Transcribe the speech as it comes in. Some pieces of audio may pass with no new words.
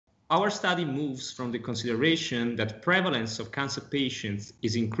Our study moves from the consideration that prevalence of cancer patients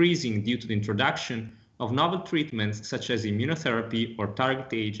is increasing due to the introduction of novel treatments such as immunotherapy or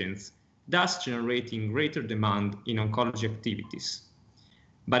target agents, thus generating greater demand in oncology activities.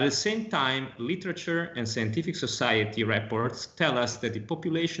 But at the same time, literature and scientific society reports tell us that the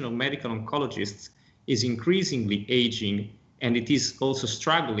population of medical oncologists is increasingly aging, and it is also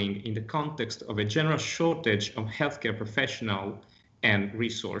struggling in the context of a general shortage of healthcare professionals and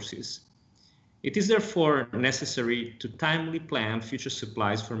resources. It is therefore necessary to timely plan future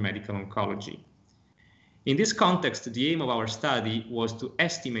supplies for medical oncology. In this context, the aim of our study was to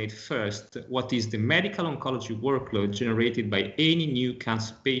estimate first what is the medical oncology workload generated by any new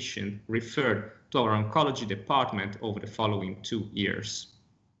cancer patient referred to our oncology department over the following 2 years.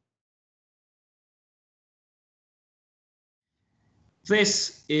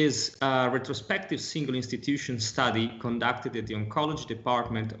 This is a retrospective single institution study conducted at the oncology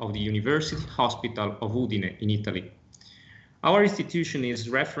department of the University Hospital of Udine in Italy. Our institution is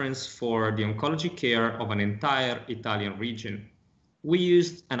reference for the oncology care of an entire Italian region. We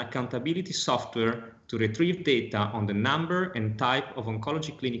used an accountability software to retrieve data on the number and type of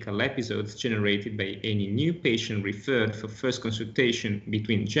oncology clinical episodes generated by any new patient referred for first consultation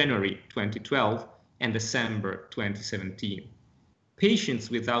between January 2012 and December 2017. Patients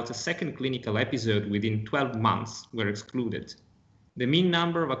without a second clinical episode within 12 months were excluded. The mean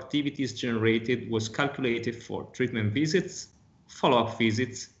number of activities generated was calculated for treatment visits, follow-up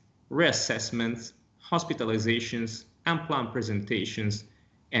visits, reassessments, hospitalizations, unplanned presentations,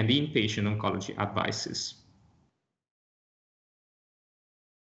 and inpatient oncology advices.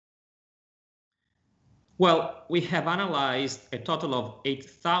 Well, we have analyzed a total of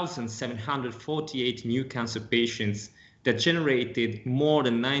 8,748 new cancer patients that generated more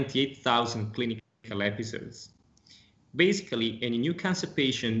than 98,000 clinical episodes. Basically, any new cancer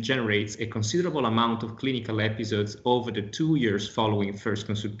patient generates a considerable amount of clinical episodes over the 2 years following first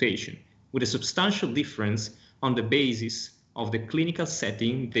consultation, with a substantial difference on the basis of the clinical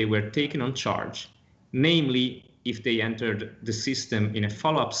setting they were taken on charge, namely if they entered the system in a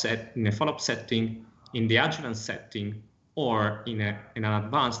follow-up setting, in the adjuvant setting, or in an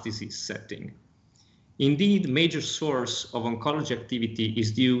advanced disease setting. Indeed, major source of oncology activity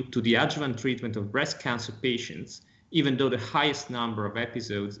is due to the adjuvant treatment of breast cancer patients, even though the highest number of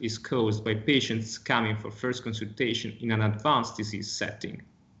episodes is caused by patients coming for first consultation in an advanced disease setting.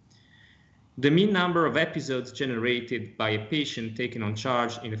 The mean number of episodes generated by a patient taken on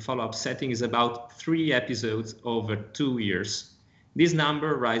charge in a follow-up setting is about 3 episodes over 2 years. This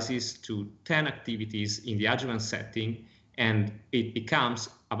number rises to 10 activities in the adjuvant setting, and it becomes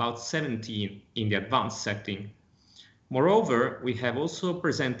about 17 in the advanced setting. Moreover, we have also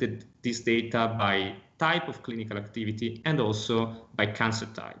presented this data by type of clinical activity and also by cancer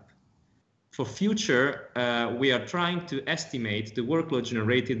type. For future, we are trying to estimate the workload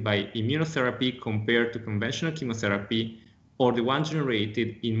generated by immunotherapy compared to conventional chemotherapy, or the one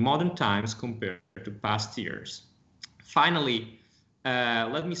generated in modern times compared to past years. Finally,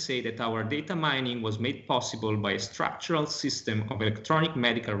 let me say that our data mining was made possible by a structural system of electronic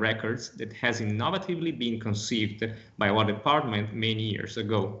medical records that has innovatively been conceived by our department many years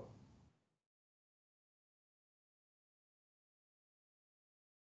ago.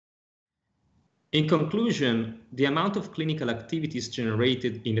 In conclusion, the amount of clinical activities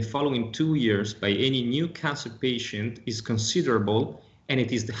generated in the following 2 years by any new cancer patient is considerable, and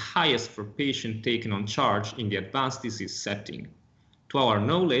it is the highest for patients taken on charge in the advanced disease setting. To our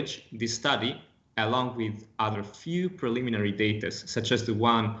knowledge, this study, along with other few preliminary data, such as the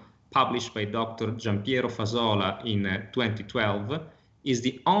one published by Dr. Giampiero Fasola in 2012, is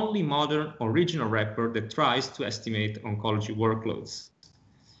the only modern original report that tries to estimate oncology workloads.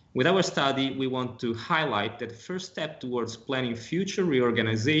 With our study, we want to highlight that the first step towards planning future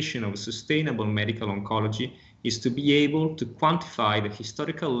reorganization of sustainable medical oncology is to be able to quantify the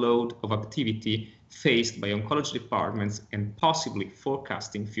historical load of activity faced by oncology departments and possibly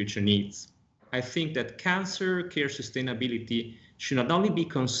forecasting future needs. I think that cancer care sustainability should not only be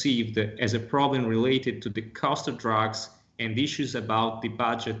conceived as a problem related to the cost of drugs and issues about the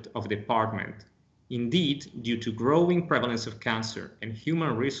budget of the department. Indeed, due to growing prevalence of cancer and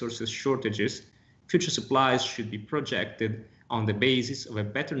human resources shortages, future supplies should be projected on the basis of a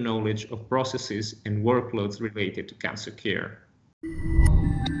better knowledge of processes and workloads related to cancer care.